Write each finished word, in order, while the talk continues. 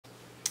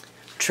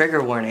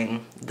Trigger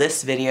warning,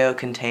 this video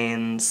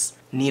contains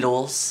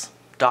needles,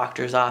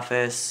 doctor's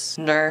office,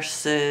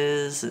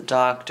 nurses,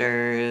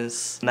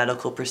 doctors,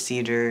 medical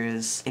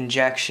procedures,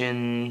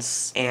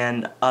 injections,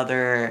 and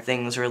other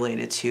things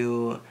related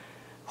to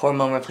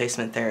hormone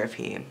replacement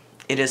therapy.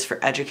 It is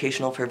for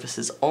educational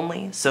purposes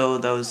only, so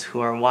those who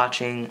are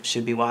watching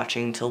should be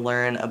watching to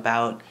learn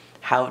about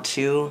how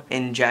to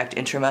inject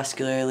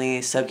intramuscularly,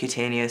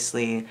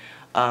 subcutaneously,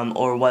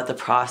 or what the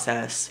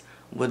process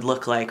would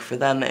look like for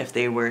them if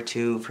they were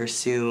to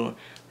pursue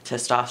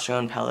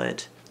testosterone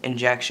pellet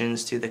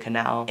injections through the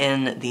canal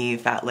in the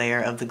fat layer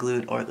of the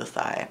glute or the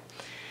thigh.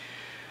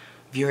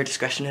 Viewer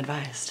discretion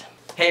advised.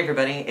 Hey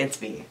everybody,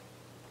 it's me.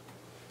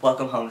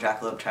 Welcome home,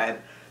 Jackalope Tribe.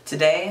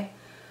 Today,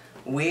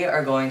 we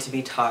are going to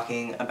be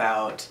talking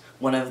about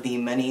one of the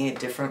many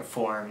different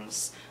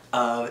forms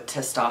of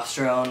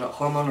testosterone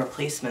hormone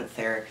replacement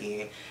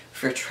therapy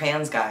for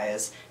trans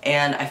guys,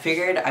 and I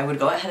figured I would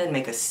go ahead and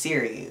make a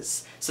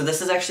series. So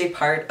this is actually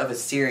part of a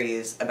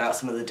series about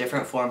some of the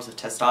different forms of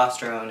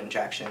testosterone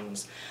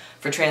injections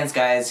for trans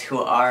guys who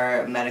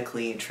are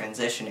medically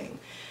transitioning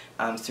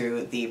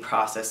through the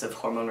process of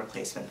hormone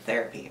replacement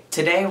therapy.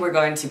 Today we're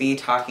going to be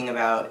talking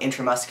about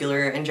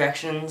intramuscular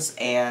injections,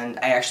 and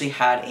I actually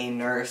had a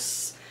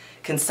nurse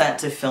consent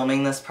to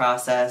filming this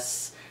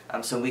process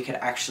so we could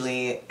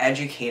actually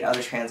educate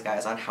other trans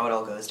guys on how it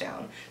all goes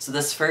down. So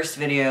this first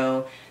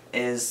video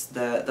is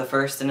the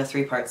first in a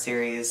three-part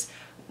series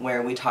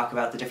where we talk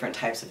about the different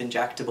types of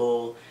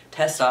injectable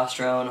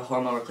testosterone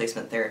hormone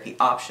replacement therapy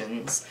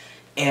options.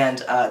 And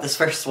this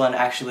first one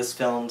actually was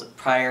filmed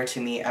prior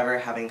to me ever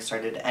having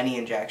started any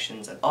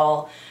injections at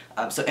all.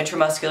 So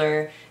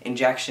intramuscular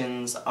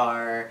injections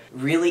are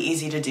really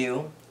easy to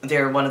do.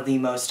 They're one of the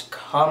most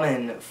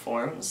common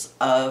forms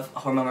of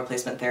hormone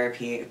replacement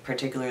therapy,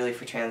 particularly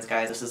for trans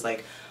guys. This is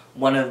like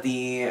one of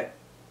the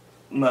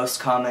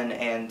most common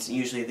and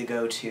usually the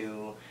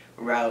go-to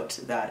route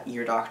that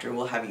your doctor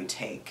will have you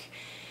take.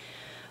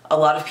 A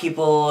lot of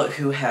people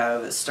who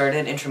have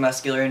started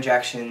intramuscular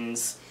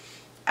injections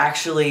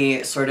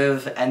actually sort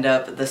of end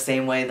up the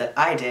same way that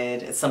I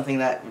did. It's something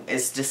that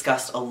is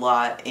discussed a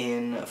lot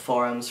in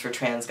forums for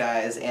trans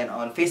guys and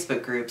on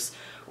Facebook groups,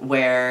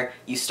 where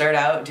you start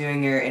out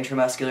doing your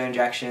intramuscular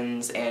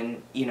injections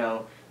and, you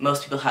know,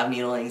 most people have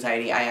needle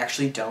anxiety. I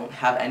actually don't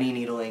have any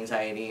needle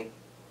anxiety.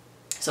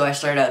 So I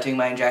started out doing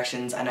my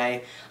injections and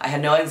I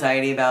had no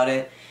anxiety about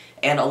it,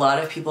 and a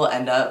lot of people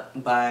end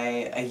up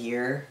by a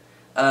year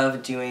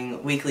of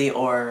doing weekly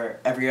or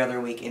every other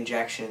week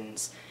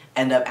injections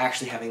end up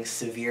actually having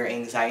severe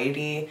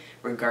anxiety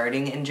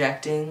regarding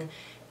injecting,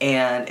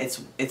 and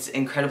it's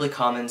incredibly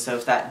common. So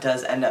if that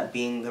does end up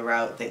being the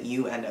route that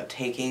you end up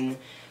taking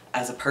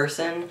as a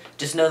person,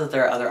 just know that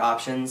there are other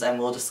options, and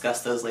we'll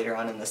discuss those later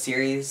on in the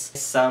series.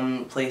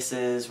 Some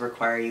places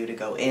require you to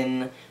go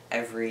in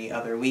every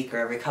other week or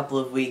every couple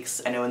of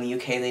weeks. I know in the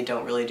UK they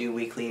don't really do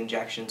weekly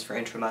injections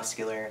for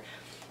intramuscular.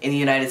 In the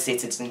United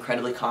States it's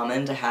incredibly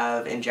common to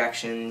have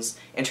injections,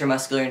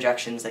 intramuscular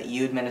injections that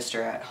you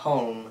administer at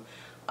home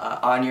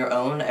on your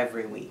own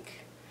every week.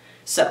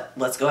 So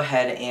let's go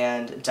ahead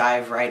and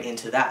dive right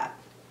into that.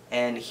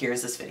 And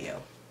here's this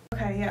video.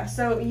 Okay, yeah,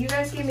 so you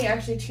guys gave me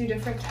actually two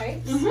different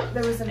types.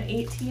 There was an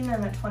 18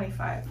 and a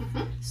 25.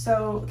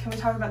 So can we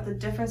talk about the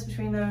difference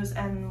between those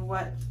and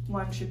what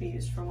one should be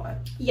used for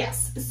what?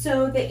 Yes,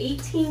 so the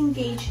 18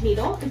 gauge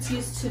needle, it's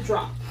used to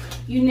drop.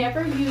 You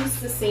never use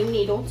the same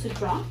needle to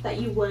drop that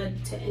you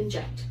would to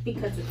inject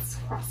because it's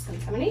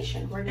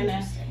cross-contamination. We're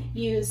gonna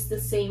use the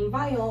same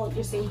vial,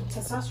 your same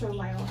testosterone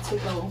vial, to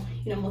go,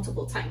 you know,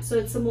 multiple times. So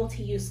it's a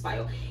multi-use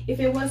vial. If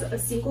it was a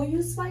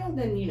single-use vial,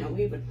 then, you know,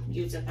 we would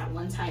use it that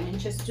one time and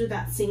just do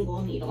that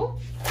single needle.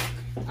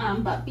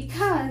 But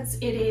because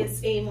it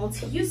is a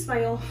multi-use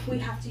vial, we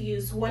have to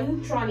use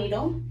one draw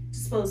needle,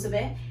 dispose of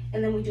it,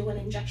 and then we do an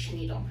injection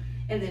needle.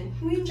 And then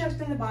we inject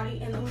in the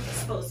body and then we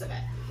dispose of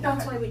it.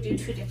 That's why we do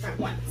two different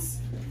ones.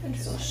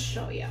 So I'll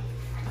show you.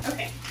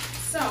 Okay,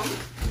 so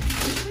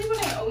usually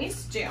what I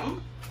always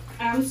do,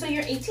 so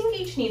your 18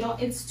 gauge needle,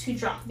 it's to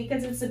drop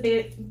because it's a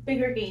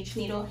bigger gauge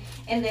needle,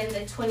 and then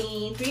the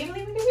 23, I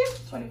believe we give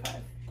you?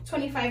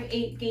 25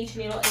 8 gauge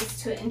needle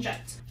is to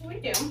inject. What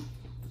we do,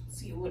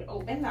 so you would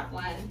open that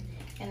one,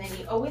 and then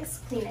you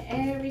always clean it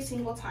every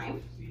single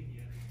time,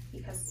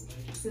 because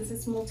since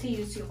it's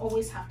multi-use, you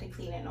always have to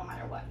clean it no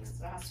matter what, because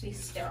it has to be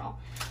sterile.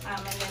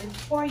 And then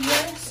for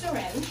your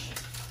syringe,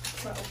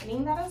 we're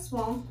opening that as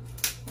well.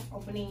 We're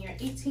opening your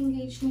 18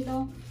 gauge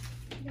needle.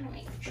 I'm gonna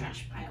make a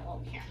trash pile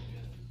over here.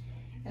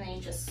 And then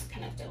you just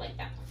connect it like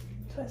that.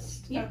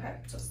 Twist. Yeah, okay.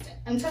 Twist it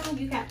until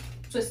you can't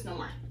twist no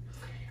more.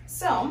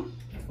 So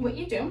what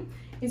you do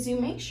is you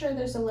make sure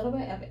there's a little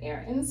bit of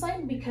air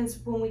inside, because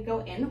when we go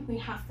in, we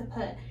have to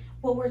put,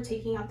 while we're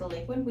taking out the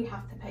liquid, we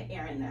have to put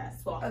air in there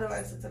as well.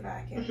 Otherwise it's a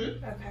vacuum.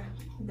 Okay.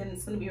 Then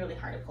it's going to be really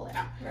hard to pull it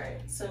out. Right.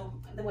 So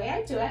the way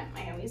I do it,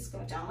 I always go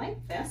down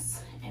like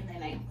this, and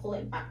then I pull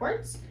it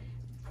backwards,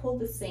 pull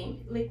the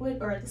same liquid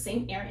or the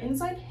same air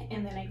inside,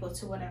 and then I go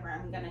to whatever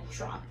I'm going to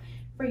drop.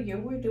 For you,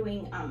 we're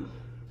doing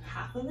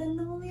half of a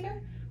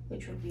milliliter.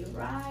 which would be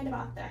right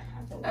about there.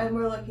 And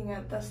we're looking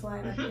at this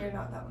line up here,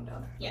 not that one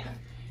down there. Yeah,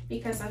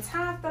 because that's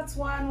half, that's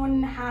 1,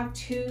 1.5,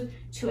 2,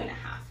 2.5.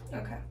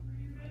 Okay.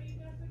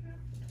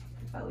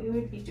 But we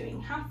would be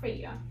doing half for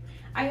you.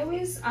 I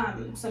always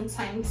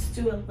sometimes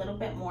do a little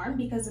bit more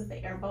because of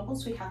the air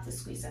bubbles. We have to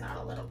squeeze it out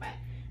a little bit.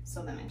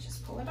 So then I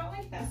just pull it out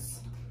like this,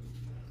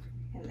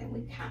 and then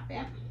we cap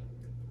it.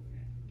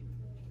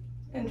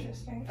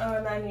 Interesting. Oh,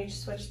 and then you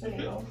switch the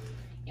needle.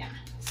 Yeah,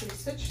 so you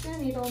switch the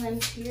needle then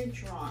to your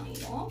draw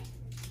needle.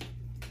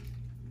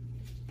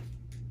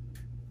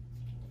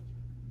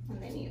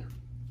 And then you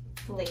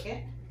flick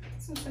it.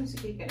 Sometimes you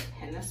can get a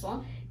pin as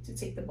well to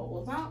take the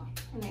bubbles out.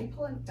 And then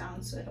pull it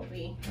down so it'll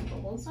be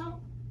bubbles out.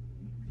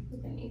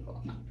 And then you go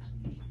up.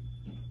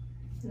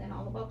 And then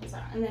all the bubbles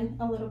out. And then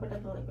a little bit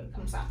of the liquid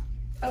comes out.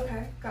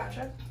 Okay,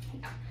 gotcha.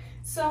 Yeah.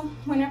 So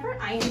whenever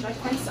I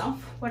inject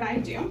myself, what I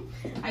do,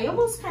 I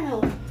almost kind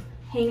of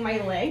hang my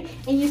leg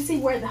and you see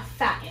where the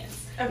fat is.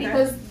 Okay.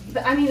 Because,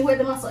 where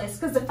the muscle is,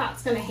 because the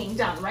fat's going to hang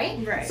down,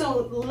 right? Right.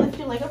 So lift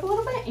your leg up a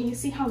little bit and you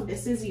see how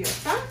this is your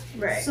fat.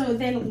 Right. So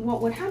then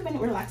what would happen,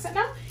 relax it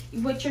now,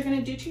 what you're going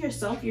to do to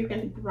yourself, you're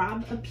going to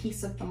grab a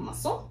piece of the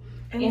muscle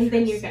and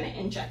then you're going to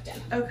inject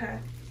in. Okay.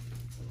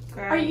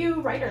 Are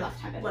you right or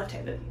left-handed?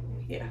 Left-handed.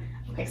 Yeah.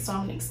 Okay, so I'm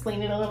going to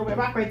explain it a little bit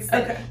backwards.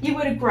 Okay. You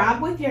would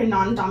grab with your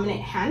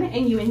non-dominant hand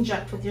and you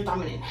inject with your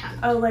dominant hand.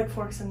 Oh, like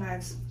forks and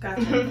knives.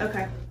 Gotcha.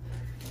 Okay.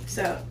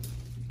 So,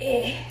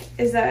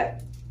 is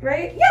that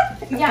right? Yeah.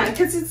 Okay. Yeah,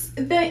 because it's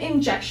the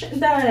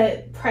injection,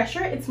 the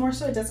pressure, it's more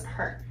so it doesn't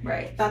hurt.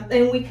 Right.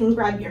 Then we can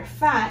grab your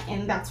fat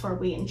and that's where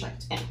we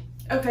inject in.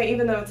 Okay,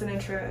 even though it's an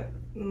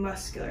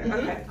intramuscular.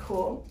 Okay,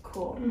 cool.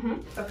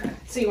 Okay.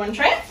 So you want to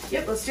try it?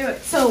 Yep, let's do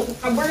it. So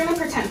we're going to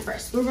pretend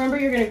first. Remember,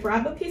 you're going to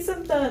grab a piece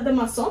of the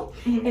muscle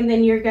and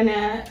then you're going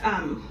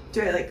to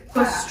do I like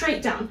go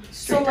straight down.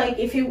 Straight down. Like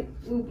if you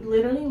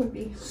literally would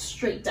be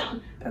straight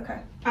down. Okay.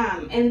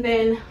 And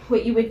then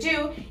what you would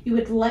do, you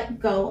would let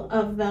go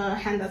of the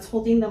hand that's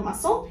holding the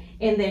muscle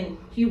and then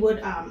you would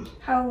how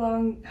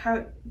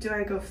do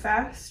I go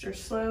fast or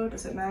slow?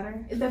 Does it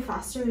matter? The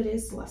faster it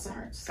is, the less it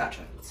hurts.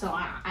 Gotcha. So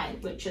I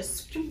would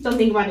just don't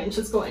think about it and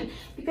just go in,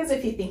 because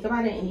if you think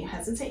about it and you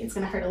hesitate, it's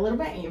going to hurt a little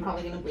bit and you're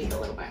probably going to bleed a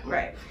little bit.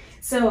 Right.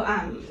 So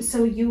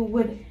so you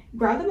would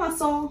grab the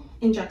muscle,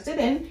 inject it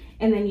in,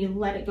 and then you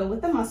let it go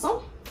with the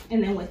muscle,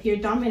 and then with your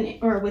dominant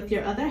or with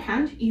your other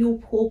hand you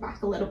pull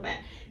back a little bit.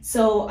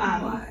 So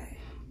why?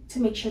 To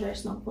make sure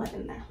there's no blood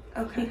in there.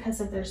 Okay. Because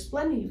if there's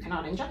blood, you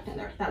cannot inject in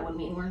there. That would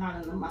mean we're not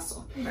in the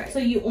muscle. Right. So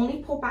you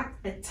only pull back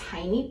a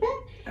tiny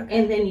bit, Okay.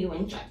 and then you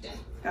inject it.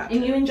 Gotcha.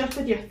 And you inject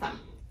with your thumb.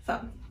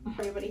 Thumb.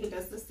 For everybody who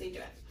does this, they do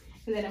it.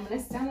 And then I'm going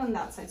to stand on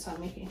that side, so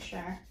I'm making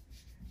sure.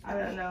 I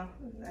don't know.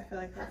 I feel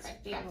like that's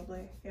Perfect, yeah.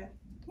 probably, yeah.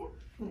 Yeah.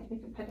 And then you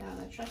can put it on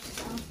the chest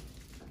as well.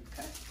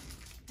 Okay.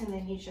 And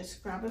then you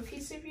just grab a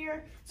piece of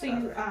your, so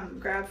you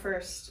grab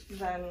first,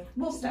 then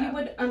well, stab. you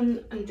would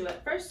undo it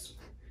first.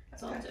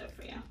 So Okay. I'll do it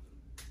for you.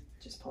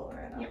 Just pull it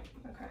right up. Yep.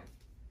 Okay.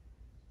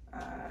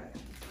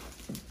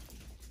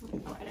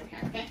 Go right over here,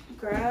 okay?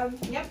 Grab.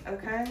 Yep.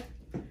 Okay.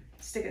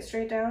 Stick it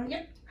straight down.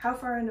 Yep. How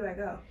far in do I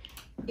go?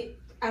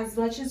 As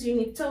much as you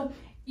need. So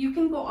you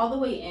can go all the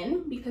way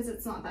in because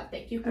it's not that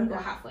thick. You can go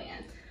Okay. halfway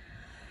in.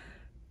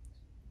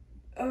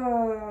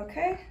 Oh,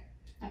 okay.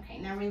 Okay,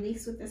 now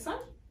release with this one.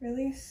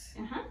 Release.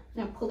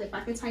 Now pull it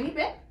back a tiny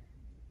bit.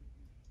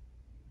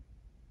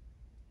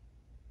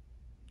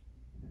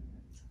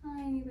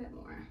 Tiny bit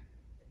more.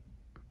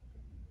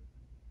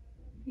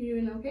 You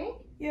doing okay?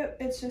 Yep,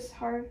 it's just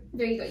hard.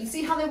 There you go. You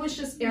see how there was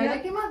just air Yep.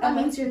 that came out? That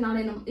means you're not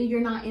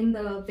in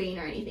the vein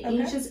or anything. And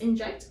you Okay. just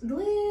inject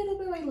little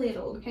bit by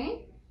little,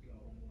 okay?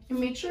 And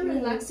make sure Really?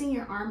 relaxing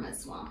your arm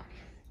as well.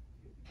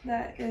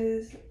 That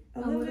is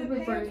a little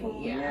bit burning,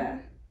 painful. yeah.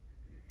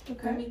 Let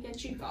Okay. me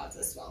get you gauze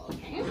as well,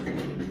 okay?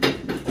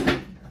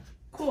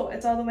 Cool.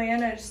 It's all the way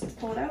in. I just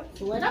pull it out.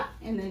 Pull it up,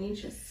 and then you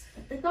just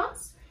put the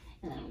gauze,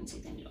 and then I'm gonna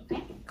take the needle,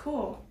 okay?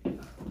 Cool.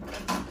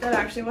 That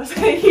actually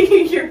wasn't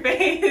your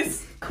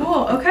face.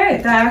 Cool. Okay.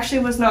 That actually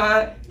was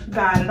not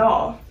bad at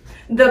all.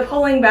 The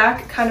pulling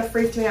back kind of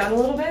freaked me out a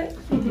little bit.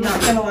 Not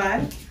gonna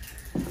lie.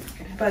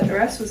 But the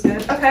rest was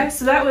good. Okay.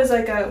 So that was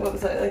like a, what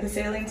was it? Like a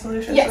saline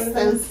solution? Yes, sort of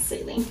that thing? was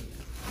saline.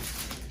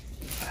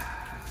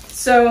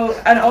 So,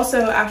 and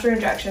also after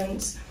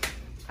injections,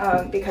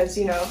 because,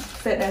 you know,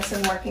 fitness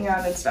and working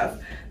out and stuff,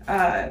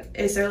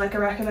 is there like a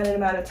recommended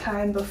amount of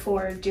time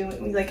before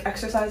doing, like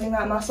exercising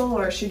that muscle,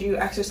 or should you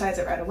exercise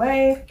it right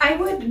away? I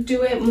would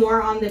do it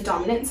more on the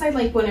dominant side.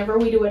 Like whenever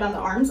we do it on the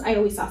arms, I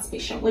always ask the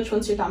patient which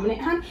one's your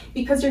dominant hand,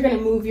 because you're going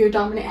to move your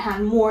dominant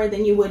hand more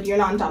than you would your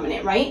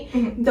non-dominant, right?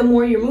 Mm-hmm. The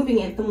more you're moving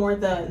it, the more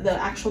the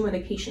actual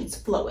medication's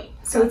flowing.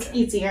 So Gotcha. it's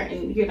easier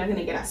and you're not going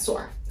to get as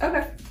sore.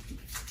 Okay.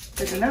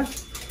 Good to know.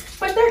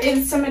 But there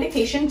is some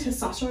medication,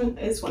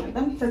 testosterone is one of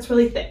them, that's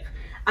really thick.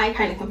 I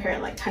kind of compare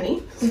it like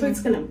honey, so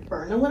it's going to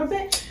burn a little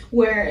bit,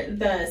 where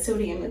the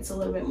sodium, it's a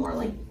little bit more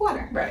like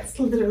water. Right. It's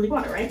literally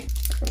water, right?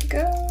 There we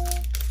go.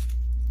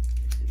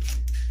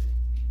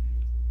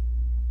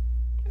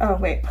 Oh,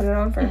 wait, put it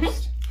on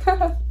first.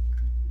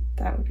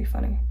 That would be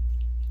funny.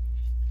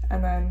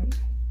 and then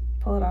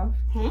pull it off.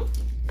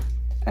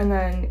 And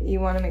then you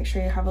want to make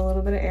sure you have a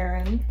little bit of air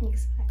in.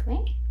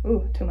 Exactly.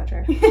 Ooh, too much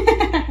air.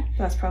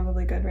 That's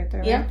probably good right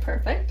there. Yeah, right?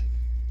 perfect.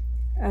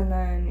 And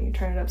then you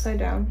turn it upside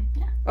down.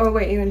 Yeah. Oh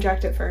wait, you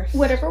inject it first.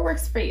 Whatever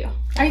works for you.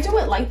 I do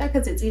it like that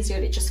because it's easier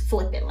to just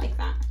flip it like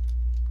that.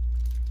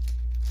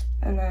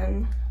 And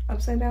then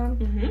upside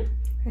down.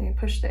 And you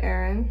push the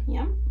air in.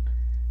 Yeah.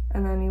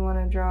 And then you want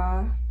to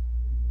draw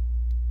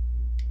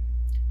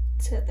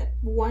to the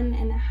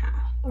 1.5,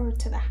 or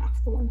to the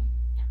half, the 1.5.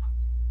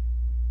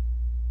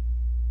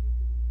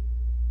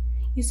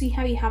 You see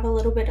how you have a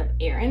little bit of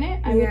air in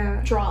it? I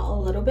would draw a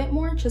little bit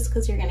more just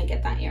because you're gonna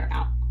get that air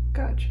out.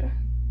 Gotcha.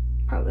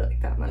 Probably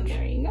like that much.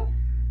 There you go.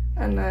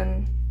 And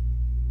then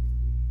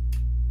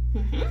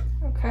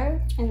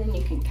okay. And then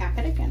you can cap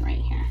it again right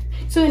here.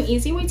 So an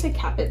easy way to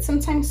cap it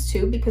sometimes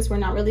too, because we're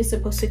not really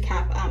supposed to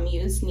cap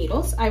used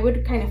needles, I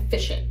would kind of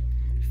fish it.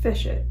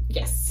 Fish it?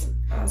 Yes.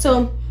 Okay.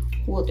 So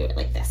we'll do it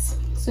like this.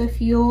 So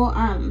if you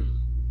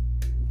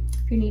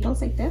your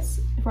needle's like this,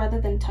 rather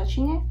than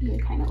touching it, you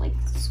kind of like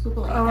scoop it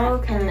like that.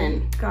 Okay. And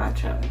then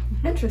gotcha.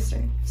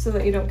 Interesting. So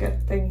that you don't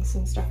get things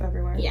and stuff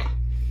everywhere. Yeah.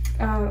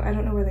 I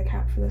don't know where the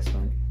cap for this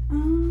one.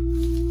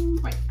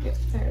 Right. Yep,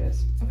 there it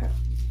is. Okay.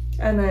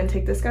 And then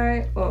take this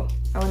guy. Oh,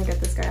 I want to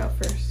get this guy out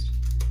first.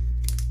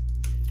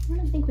 I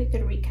don't think we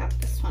could recap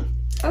this one.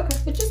 Okay.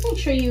 But just make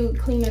sure you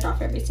clean it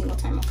off every single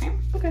time, okay?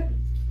 Okay.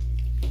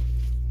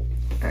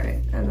 All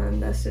right, and then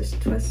this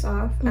just twists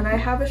off. And I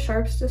have a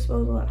sharps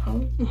disposal at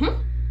home.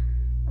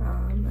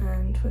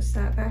 And twist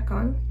that back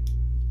on.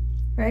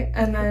 Right?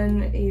 And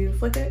then you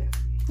flick it.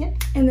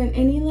 Yep. And then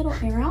any little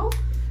air out,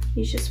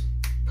 you just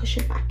push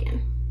it back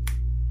in.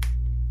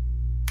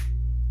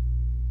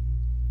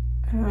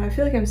 I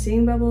feel like I'm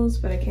seeing bubbles,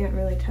 but I can't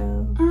really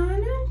tell.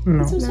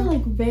 No. It's also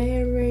like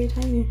very, very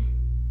tiny.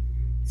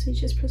 So you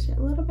just push it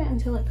a little bit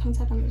until it comes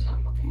out on the top,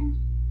 okay?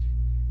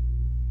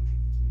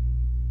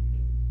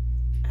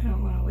 I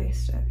don't want to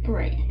waste it.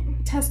 Right.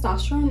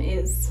 Testosterone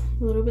is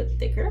a little bit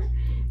thicker.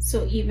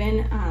 So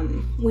even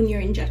when you're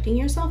injecting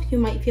yourself, you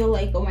might feel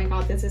like, oh my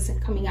God, this isn't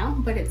coming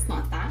out, but it's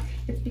not that.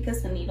 It's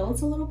because the needle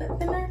is a little bit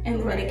thinner and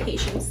the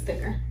medication is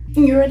thicker.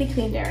 You already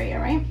cleaned the area,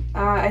 right?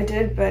 I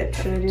did, but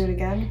should I do it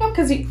again? No,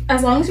 because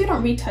as long as you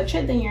don't retouch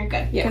it, then you're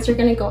good. Yeah. Because you're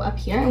going to go up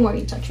here and where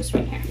you touch is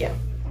right here. Yeah.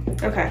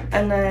 Okay,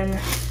 and then,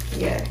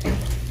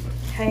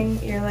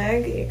 hang your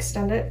leg,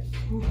 extend it,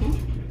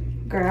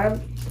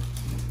 grab,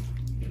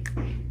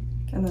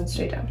 and then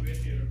straight down.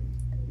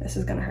 This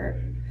is gonna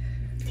hurt.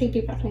 Take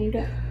deep breath when you do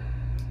it.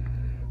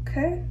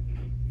 Okay,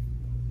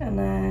 and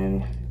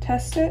then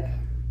test it.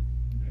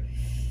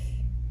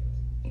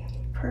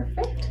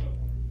 Perfect.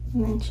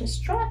 And then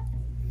just draw it.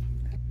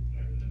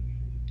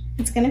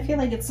 It's gonna feel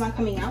like it's not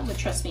coming out, but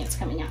trust me, it's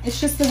coming out. It's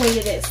just the way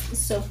it is. It's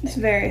so thick. It's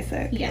very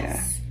thick. Yes.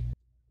 Yeah.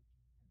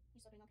 You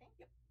still doing okay?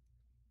 Yep.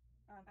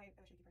 I have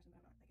a shaky person, but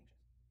I'm not making sure.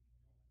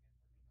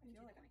 I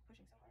feel like I'm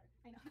pushing so hard.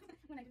 I know.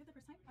 When I did it the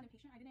first time on a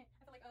patient, I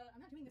felt like,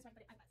 I'm not doing this right,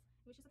 but I was.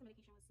 It was just that the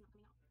medication was not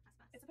coming out as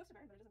fast. It's supposed to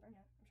burn, but it doesn't burn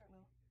yet. I'm sure it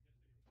will.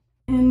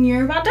 And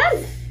you're about done.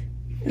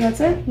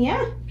 That's it?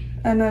 Yeah.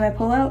 And then I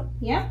pull out.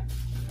 Yeah.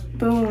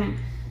 Boom.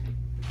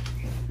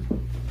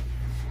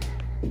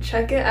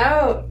 Check it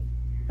out.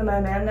 Am I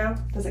a man now?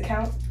 Does it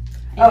count?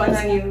 Oh, and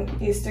then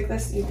you stick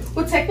this.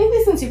 Well,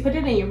 technically, since you put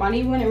it in your body,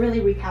 you wouldn't really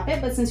recap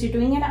it, but since you're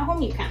doing it at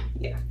home, you can.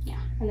 Yeah. Yeah.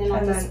 And then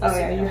I'll just oh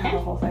yeah, you have a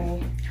whole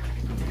thing.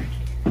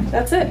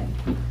 That's it.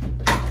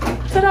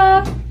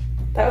 Ta-da!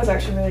 That was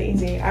actually really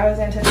easy. I was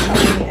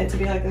anticipating it to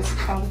be like this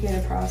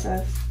complicated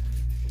process.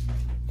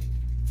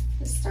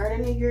 Just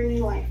starting your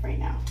new life right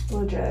now.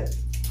 Legit.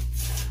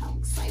 How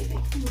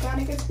exciting. I'm glad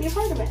I get to be a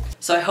part of it.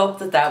 So I hope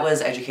that that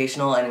was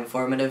educational and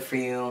informative for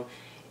you.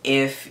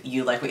 If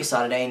you like what you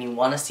saw today and you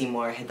want to see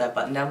more, hit that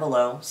button down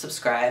below,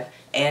 subscribe,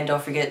 and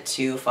don't forget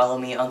to follow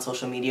me on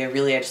social media.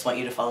 Really, I just want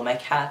you to follow my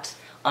cat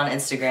on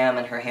Instagram,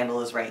 and her handle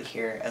is right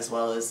here, as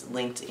well as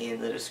linked in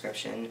the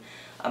description.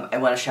 I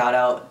want to shout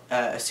out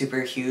a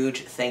super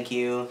huge thank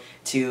you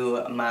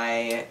to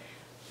my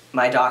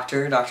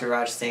doctor, Dr.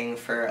 Raj Singh,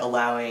 for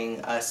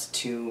allowing us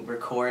to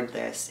record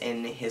this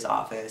in his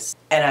office.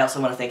 And I also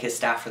want to thank his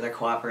staff for their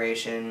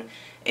cooperation.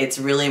 It's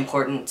really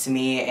important to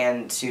me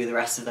and to the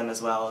rest of them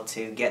as well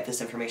to get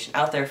this information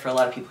out there for a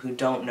lot of people who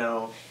don't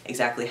know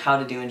exactly how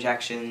to do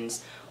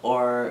injections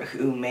or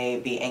who may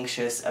be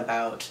anxious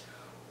about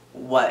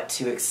what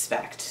to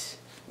expect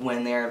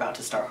when they're about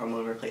to start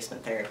hormone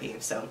replacement therapy.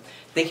 So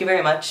thank you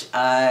very much.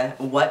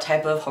 What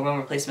type of hormone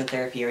replacement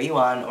therapy are you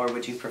on, or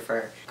would you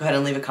prefer? Go ahead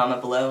and leave a comment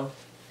below.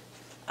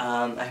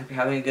 I hope you're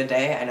having a good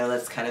day. I know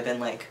that's kind of been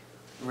like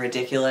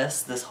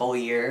ridiculous this whole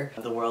year.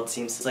 The world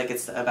seems like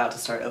it's about to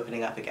start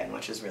opening up again,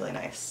 which is really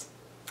nice.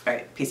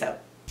 Alright, peace out.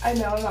 I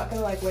know I'm not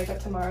gonna like wake up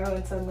tomorrow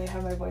and suddenly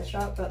have my voice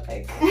drop, but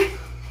like,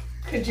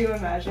 could you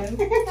imagine?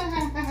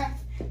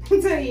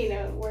 So you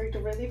know, it worked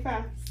really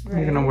fast. Right?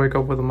 You're gonna wake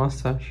up with a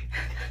mustache.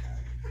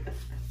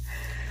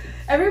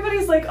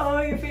 Everybody's like,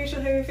 oh, your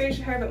facial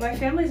hair, but my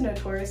family's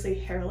notoriously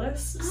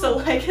hairless, so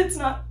like it's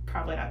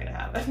probably not gonna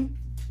happen.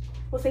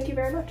 Well, thank you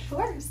very much. Of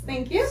course.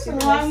 Thank you for Super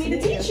allowing nice me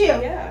to meet teach you.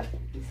 Yeah.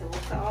 So we'll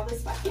put all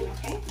this back in,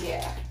 okay?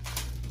 Yeah.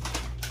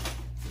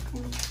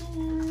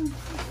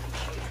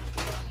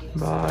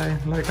 Bye.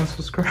 Like and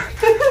subscribe.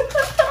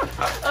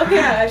 Oh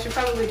yeah, I should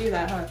probably do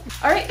that, huh?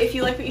 Alright, if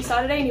you like what you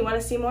saw today and you want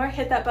to see more,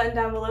 hit that button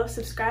down below,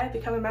 subscribe,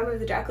 become a member of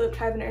the Jackalope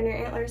Tribe and earn your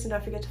antlers, and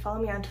don't forget to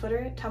follow me on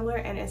Twitter,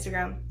 Tumblr, and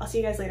Instagram. I'll see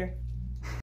you guys later.